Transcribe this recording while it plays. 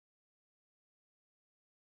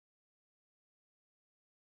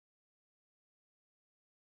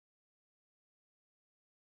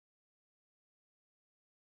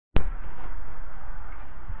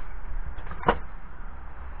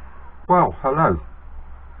Well, hello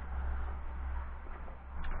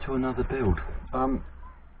to another build.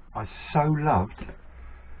 I so loved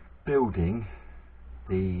building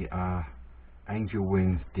the Angel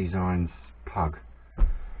Wings Designs plug.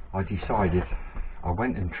 I decided I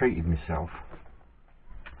went and treated myself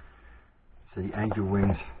to the Angel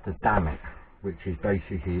Wings, the Dammit, which is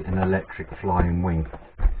basically an electric flying wing.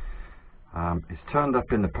 It's turned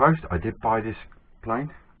up in the post. I did buy this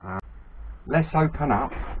plane. Let's open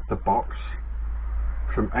up the box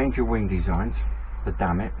from Angel Wing Designs, the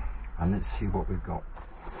Dammit, and let's see what we've got.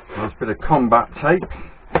 Nice bit of combat tape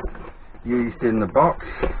used in the box.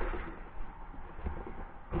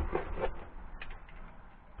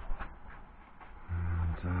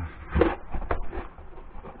 And,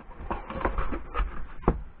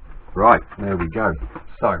 right, there we go.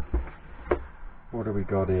 So, what do we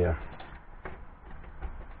got here?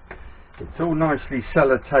 It's all nicely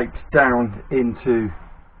sellotaped down into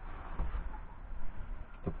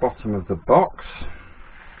the bottom of the box.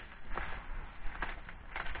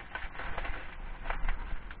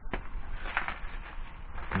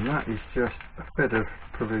 And that is just a bit of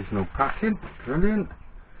provisional packing. Brilliant.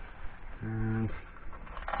 And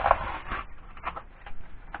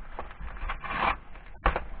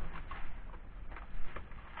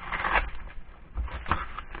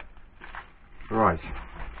right.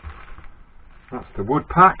 That's the wood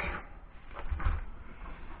pack,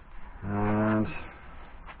 and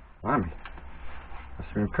blimey, that's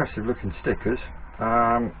some impressive looking stickers.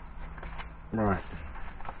 Right,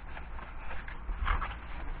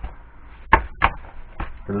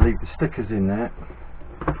 gonna leave the stickers in there.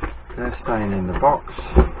 They're staying in the box.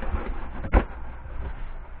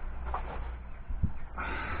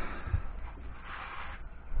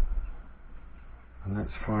 And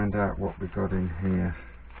let's find out what we got in here.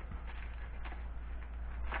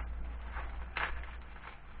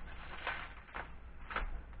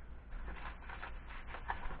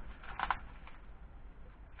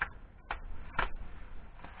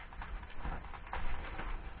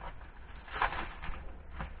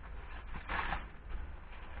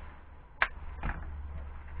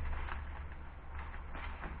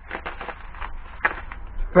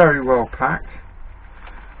 Very well packed,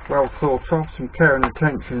 well thought of, some care and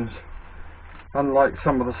attentions, unlike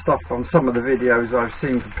some of the stuff on some of the videos I've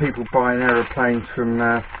seen for people buying aeroplanes from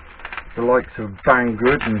the likes of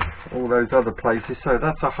Banggood and all those other places. So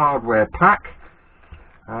that's a hardware pack.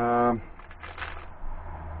 4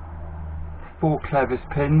 clevis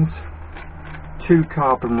pins, 2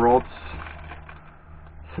 carbon rods,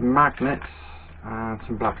 some magnets and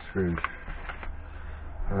some black screws.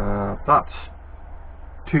 That's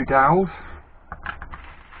 2 dowels.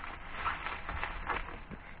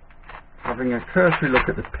 Having a cursory look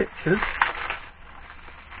at the pictures,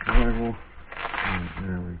 there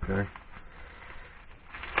we go.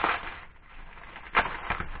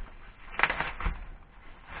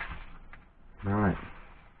 Right.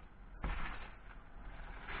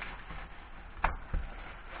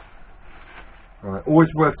 Right.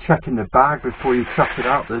 Always worth checking the bag before you chuck it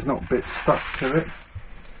out. There's not bits stuck to it.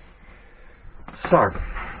 So,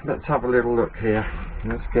 let's have a little look here.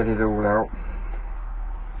 Let's get it all out.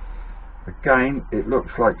 Again, it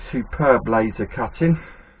looks like superb laser cutting.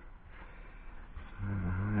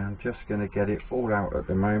 I'm just going to get it all out at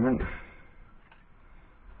the moment.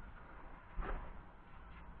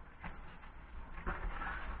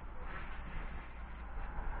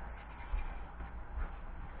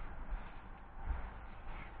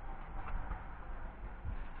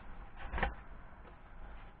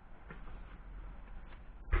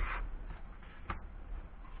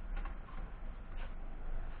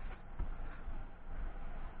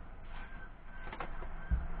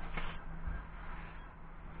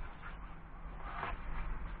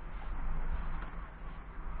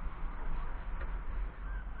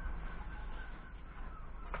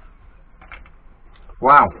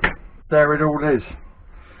 Wow, there it all is.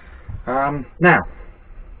 Now,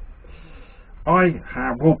 I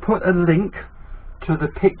will put a link to the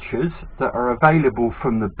pictures that are available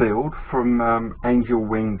from the build from Angel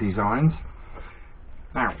Wing Designs.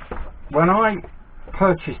 Now, when I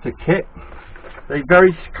purchased the kit, they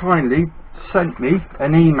very kindly sent me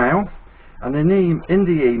an email, and in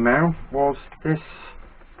the email was this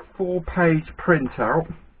 4-page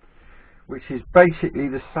printout, which is basically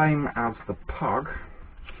the same as the pug.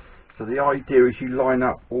 So the idea is you line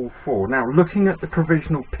up all 4. Now, looking at the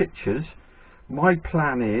provisional pictures, my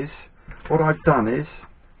plan is, what I've done is,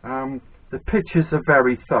 the pictures are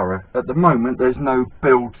very thorough. At the moment, there's no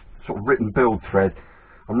sort of written build thread.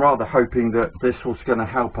 I'm rather hoping that this was going to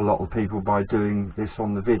help a lot of people by doing this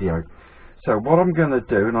on the video. So what I'm going to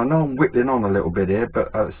do, and I know I'm whittling on a little bit here, but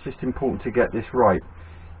it's just important to get this right.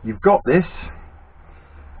 You've got this.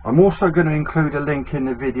 I'm also going to include a link in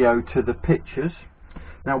the video to the pictures.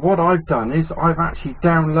 Now what I've done is I've actually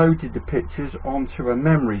downloaded the pictures onto a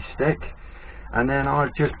memory stick, and then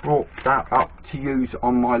I've just brought that up to use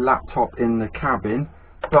on my laptop in the cabin.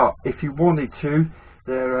 But if you wanted to,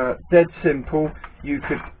 they're dead simple. You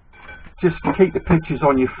could just keep the pictures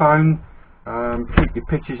on your phone, keep your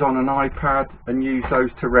pictures on an iPad and use those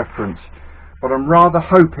to reference. But I'm rather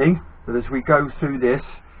hoping that as we go through this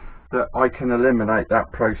that I can eliminate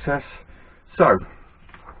that process. So,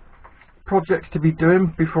 projects to be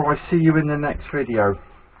doing before I see you in the next video.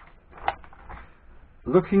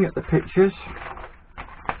 Looking at the pictures,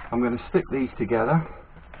 I'm going to stick these together.